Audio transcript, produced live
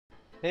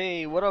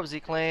Hey, what up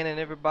Z-Clan and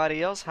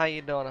everybody else? How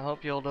you doing? I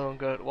hope you're all doing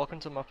good. Welcome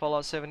to my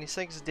Fallout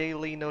 76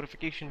 daily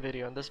notification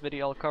video. In this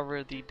video I'll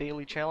cover the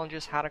daily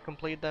challenges, how to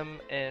complete them,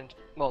 and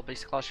well,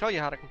 basically I'll show you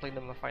how to complete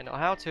them if I know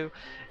how to.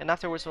 And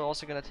afterwards we're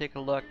also going to take a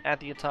look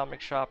at the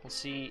atomic shop and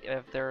see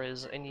if there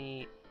is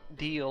any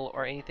deal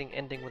or anything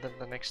ending within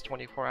the next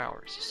 24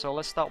 hours. So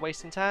let's stop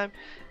wasting time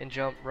and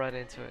jump right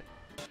into it.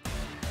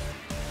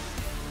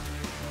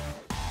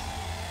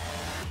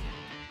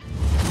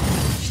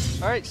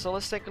 Alright, so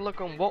let's take a look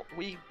on what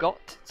we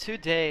got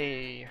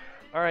today.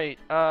 Alright,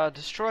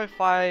 destroy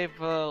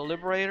 5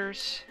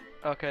 liberators.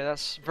 Okay,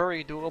 that's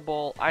very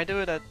doable. I do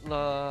it at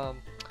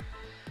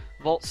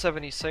Vault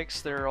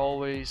 76. There are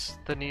always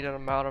the needed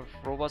amount of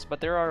robots, but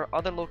there are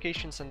other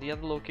locations, and the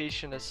other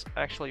location is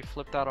actually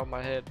flipped out of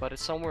my head, but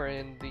it's somewhere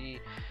in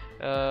the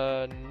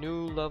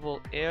new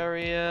level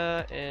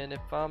area, and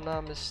if I'm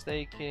not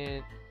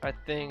mistaken, I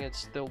think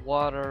it's the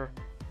water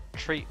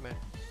treatment.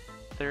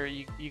 There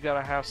you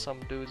gotta have some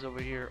dudes over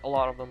here, a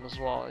lot of them as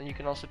well, and you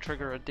can also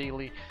trigger a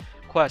daily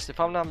quest if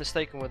I'm not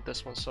mistaken with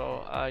this one,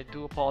 so I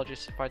do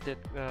apologize if I did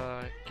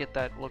get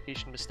that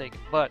location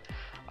mistaken, but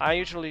I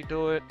usually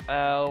do it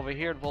over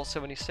here at Vault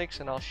 76,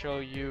 and I'll show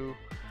you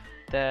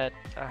that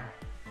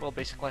well,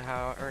 basically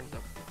how I earned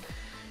them.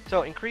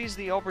 So increase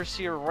the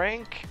overseer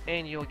rank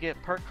and you'll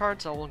get perk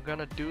cards. I'm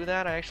gonna do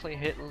that. I actually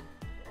hit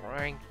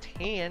rank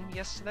 10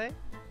 yesterday.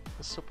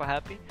 Super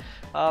happy.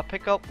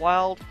 Pick up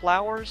wild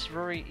flowers,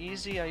 very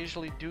easy. I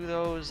usually do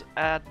those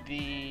at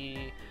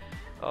the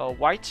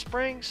White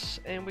Springs,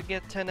 and we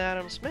get 10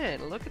 atoms.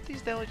 Man, look at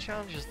these daily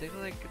challenges. They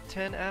like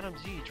 10 atoms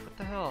each. What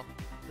the hell?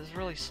 This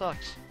really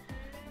sucks.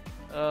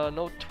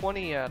 No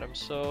 20 atoms,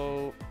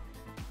 so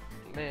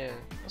man,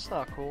 that's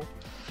not cool.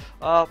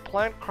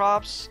 Plant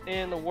crops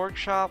in the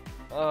workshop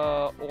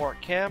or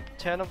camp,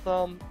 10 of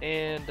them,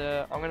 and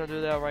I'm gonna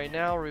do that right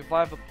now.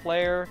 Revive a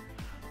player.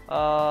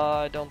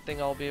 I don't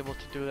think I'll be able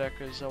to do that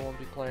because I won't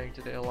be playing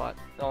today a lot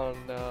on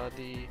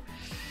the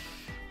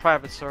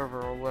private server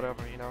or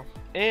whatever, you know.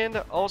 And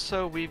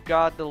also we've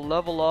got the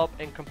level up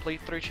and complete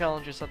 3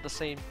 challenges at the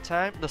same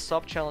time, the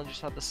sub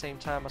challenges at the same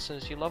time as soon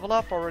as you level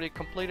up. Already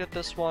completed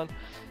this one,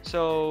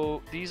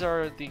 so these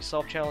are the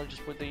sub challenges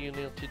that you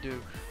need to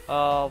do.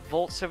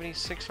 Vault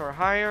 76 or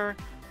higher,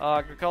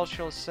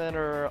 agricultural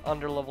center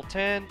under level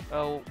 10,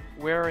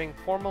 wearing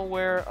formal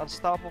wear,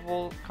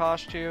 unstoppable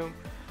costume.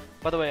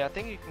 By the way, I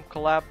think you can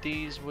collab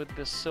these with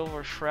the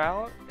Silver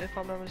Shroud, if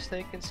I'm not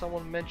mistaken.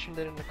 Someone mentioned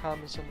it in the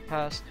comments in the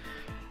past.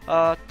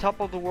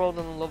 Top of the world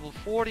on level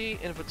 40,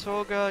 in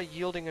Vatoga,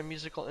 yielding a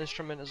musical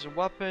instrument as a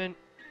weapon,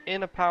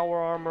 in a power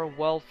armor,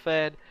 well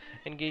fed,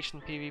 engaged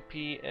in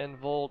PvP, and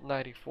Volt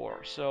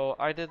 94. So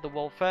I did the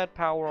well fed,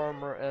 power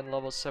armor, and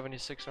level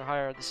 76 or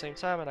higher at the same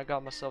time, and I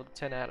got myself the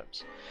 10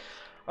 atoms.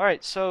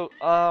 Alright, so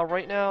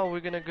right now we're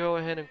gonna go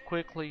ahead and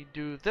quickly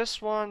do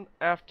this one.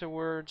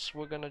 Afterwards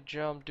we're gonna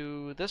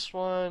do this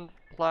one,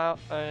 plow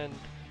and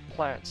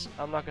plants.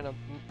 I'm not gonna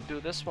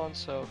do this one,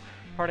 so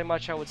pretty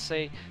much I would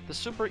say the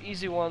super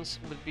easy ones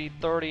would be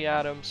 30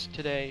 atoms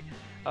today,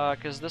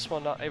 because this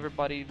one not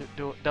everybody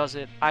does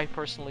it. I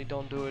personally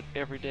don't do it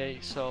every day,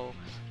 so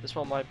this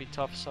one might be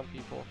tough for some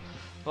people.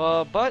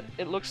 But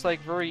it looks like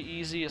very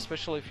easy,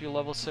 especially if you're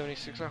level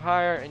 76 or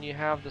higher and you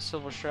have the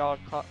Silver Shroud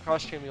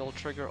costume. You'll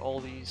trigger all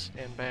these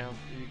and bam,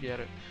 you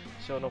get it.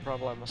 So no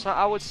problem. So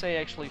I would say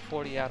actually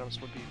 40 atoms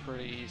would be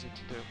pretty easy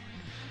to do.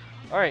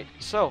 Alright,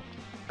 so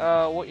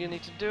what you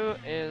need to do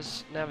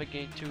is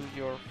navigate to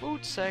your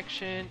food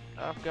section.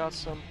 I've got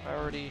some, I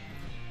already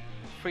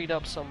freed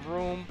up some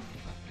room.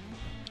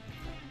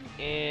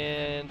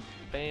 And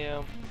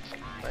bam,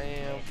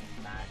 bam,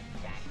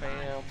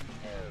 bam.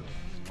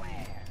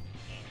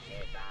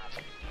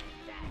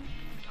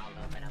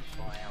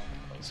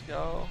 Let's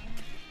go.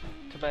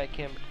 Too bad I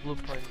can't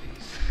blueprint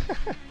these.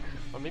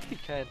 Or maybe you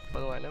can, by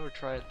the way, I never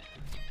tried.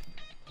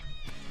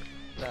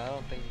 Nah, I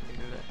don't think you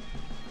can do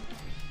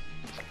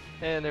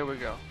that. And there we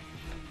go.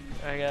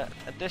 I got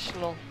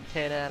additional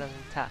 10 atoms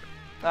on top.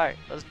 Alright,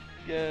 let's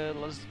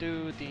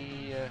do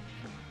the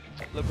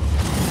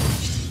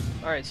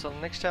Alright, so the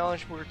next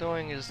challenge we're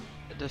doing is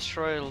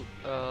destroy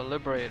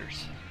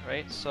liberators,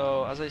 right?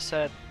 So as I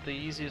said, the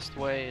easiest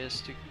way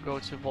is to go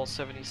to Vault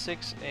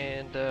 76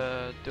 and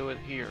do it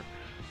here.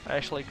 I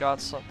actually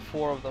got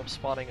 4 of them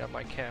spawning at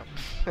my camp.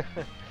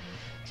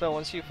 So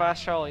once you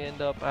fast travel, you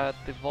end up at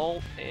the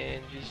vault,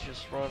 and you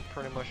just run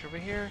pretty much over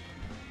here.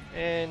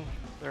 And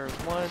there's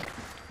 1,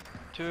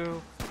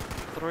 2,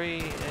 3,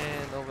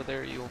 and over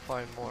there you'll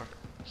find more.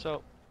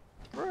 So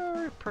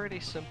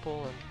pretty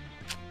simple and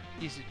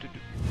easy to do.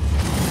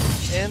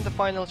 And the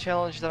final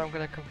challenge that I'm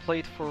gonna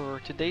complete for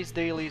today's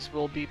dailies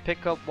will be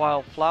pick up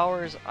wild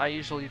flowers. I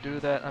usually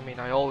do that, I mean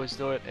I always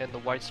do it in the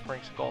White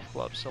Springs Golf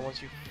Club. So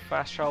once you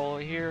fast travel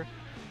over here,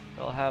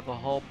 they'll have a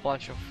whole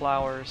bunch of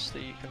flowers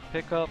that you can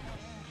pick up,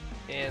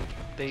 and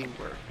they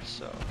work.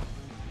 So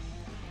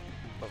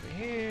over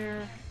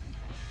here,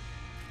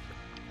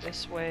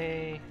 this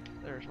way,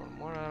 there's one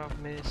more that I've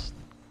missed.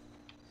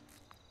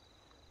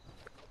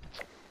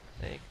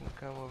 They can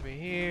come over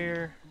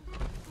here.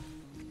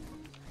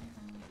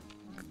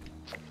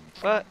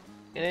 But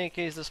in any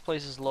case, this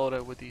place is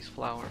loaded with these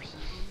flowers.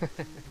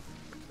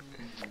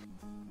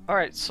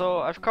 Alright, so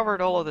I've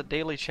covered all of the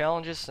daily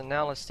challenges, and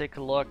now let's take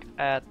a look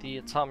at the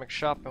atomic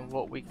shop and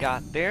what we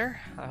got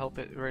there. I hope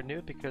it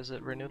renewed because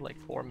it renewed like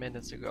 4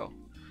 minutes ago.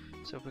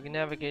 So if we can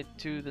navigate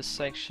to the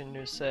section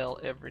new sale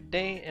every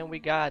day, and we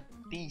got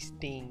these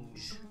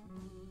things.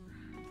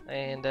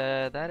 And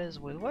that is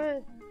with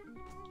what?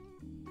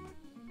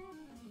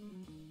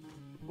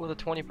 With a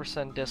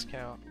 20%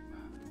 discount.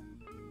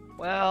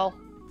 Well,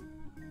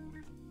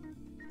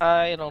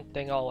 I don't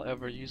think I'll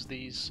ever use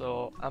these,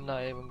 so I'm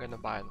not even gonna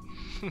buy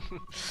them.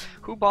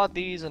 Who bought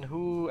these and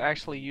who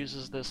actually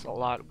uses this a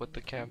lot with the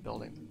camp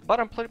building?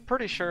 But I'm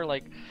pretty sure,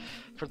 like,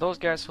 for those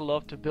guys who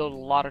love to build a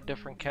lot of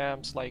different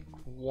camps, like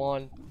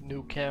one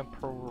new camp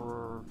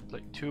per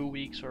like 2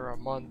 weeks or a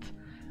month,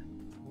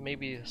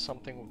 maybe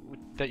something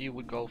that you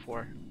would go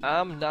for.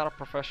 I'm not a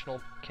professional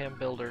camp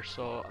builder,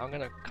 so I'm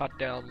gonna cut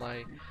down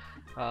my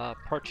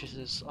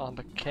purchases on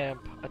the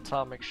camp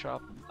atomic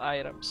shop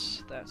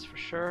items, that's for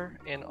sure.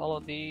 And all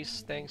of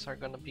these things are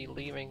gonna be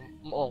leaving,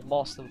 well,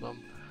 most of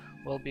them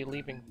will be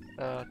leaving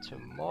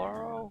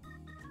tomorrow,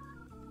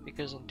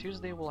 because on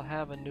Tuesday we'll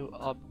have a new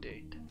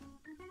update.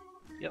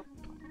 Yep.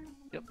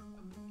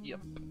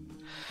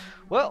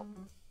 Well,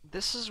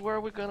 this is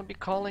where we're gonna be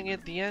calling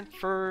it the end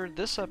for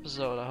this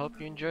episode. I hope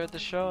you enjoyed the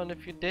show, and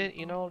if you did,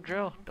 you know the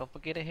drill. Don't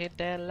forget to hit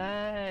that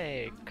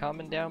like.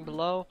 Comment down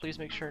below. Please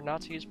make sure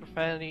not to use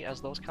profanity,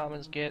 as those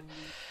comments get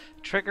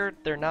triggered.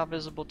 They're not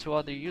visible to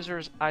other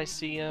users. I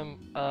see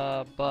them,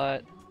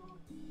 but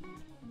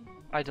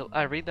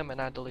I read them and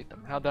I delete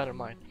them. Have that in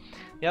mind.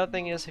 The other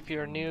thing is, if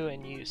you're new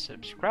and you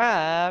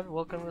subscribe,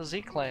 welcome to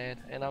Z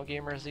Clan. And I'm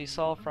Gamer Z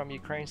Sol from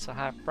Ukraine, so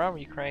hi from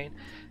Ukraine.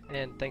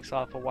 And thanks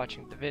all for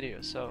watching the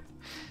video. So,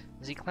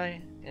 Z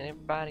Clan and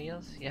everybody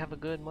else, you have a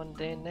good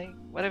mundane night,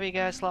 whatever you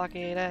guys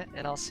locking it at,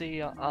 and I'll see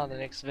you on the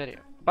next video.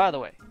 By the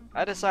way,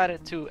 I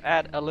decided to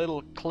add a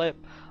little clip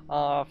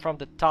from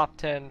the top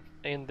 10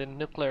 in the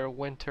nuclear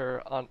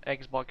winter on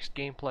Xbox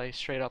gameplay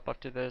straight up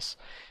after this.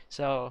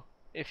 So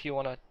if you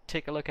want to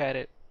take a look at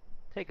it,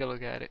 take a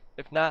look at it.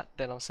 If not,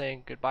 then I'm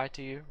saying goodbye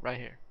to you right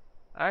here.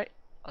 Alright,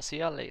 I'll see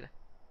y'all later.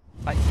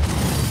 Bye.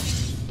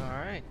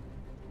 Alright,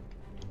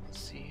 let's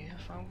see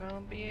if I'm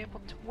gonna be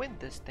able to win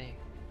this thing.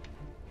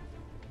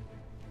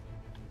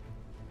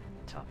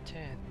 Top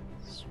 10,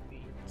 sweet.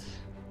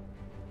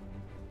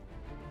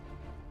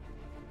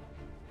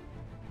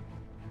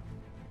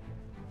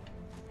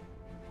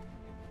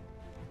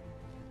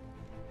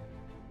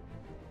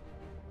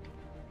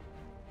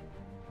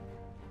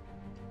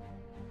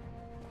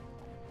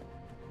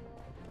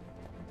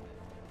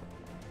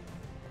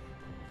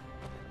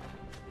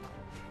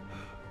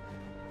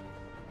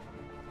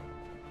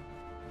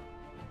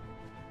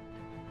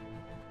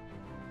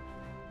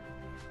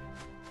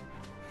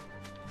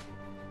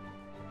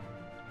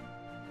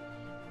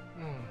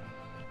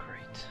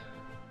 Great.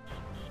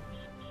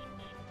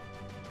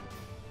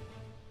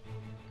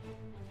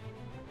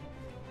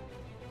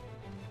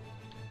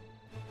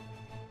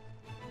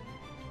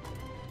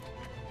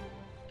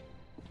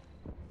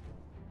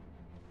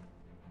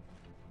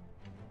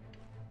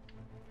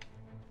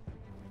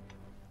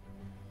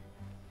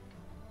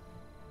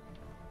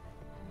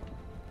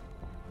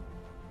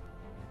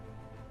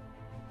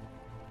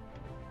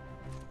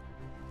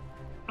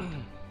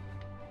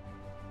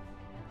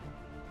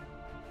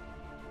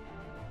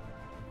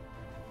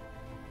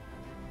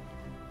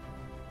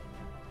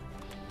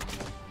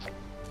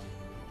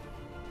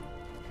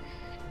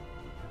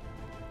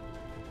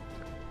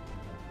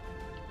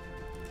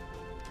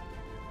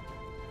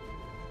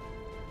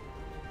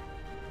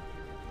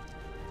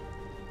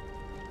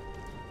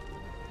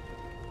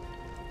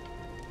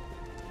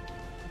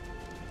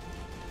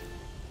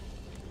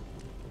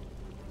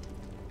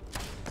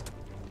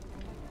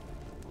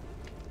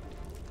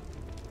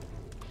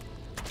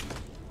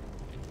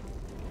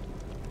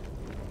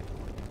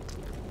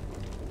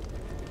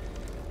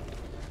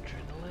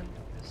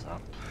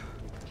 Up.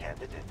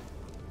 Candidate,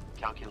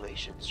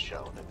 calculations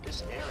show that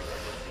this area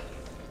will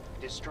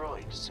be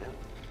destroyed soon.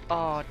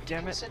 Oh, damn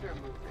it. Consider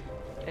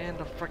moving. And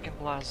the freaking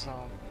blast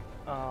zone.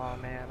 Oh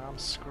man, I'm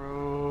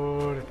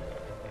screwed.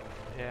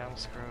 Yeah, I'm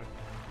screwed.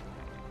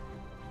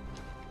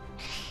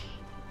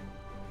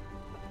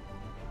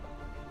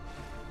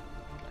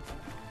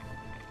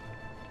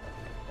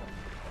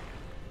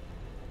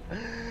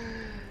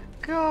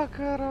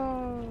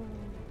 Cockroach.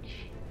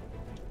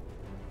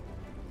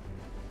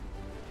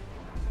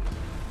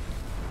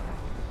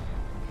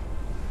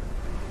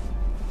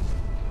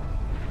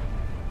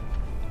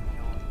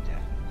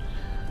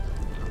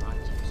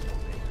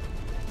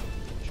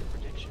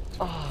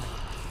 Oh,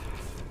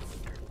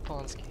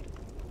 Ponsky.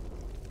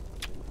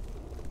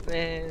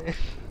 Man,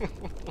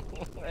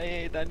 I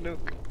hate that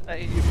nuke. I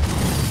hate you.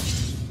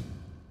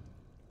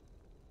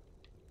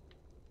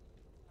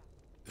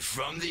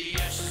 From the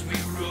ashes we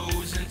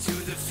rose, into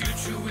the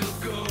future we'll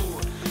go.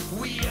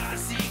 We are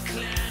Z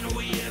Clan,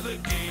 we have a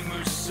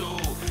gamer's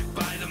soul.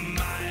 By the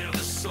might of the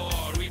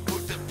sword, we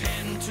put the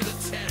pen to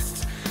the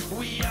test.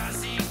 We are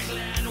Z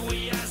Clan,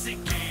 we are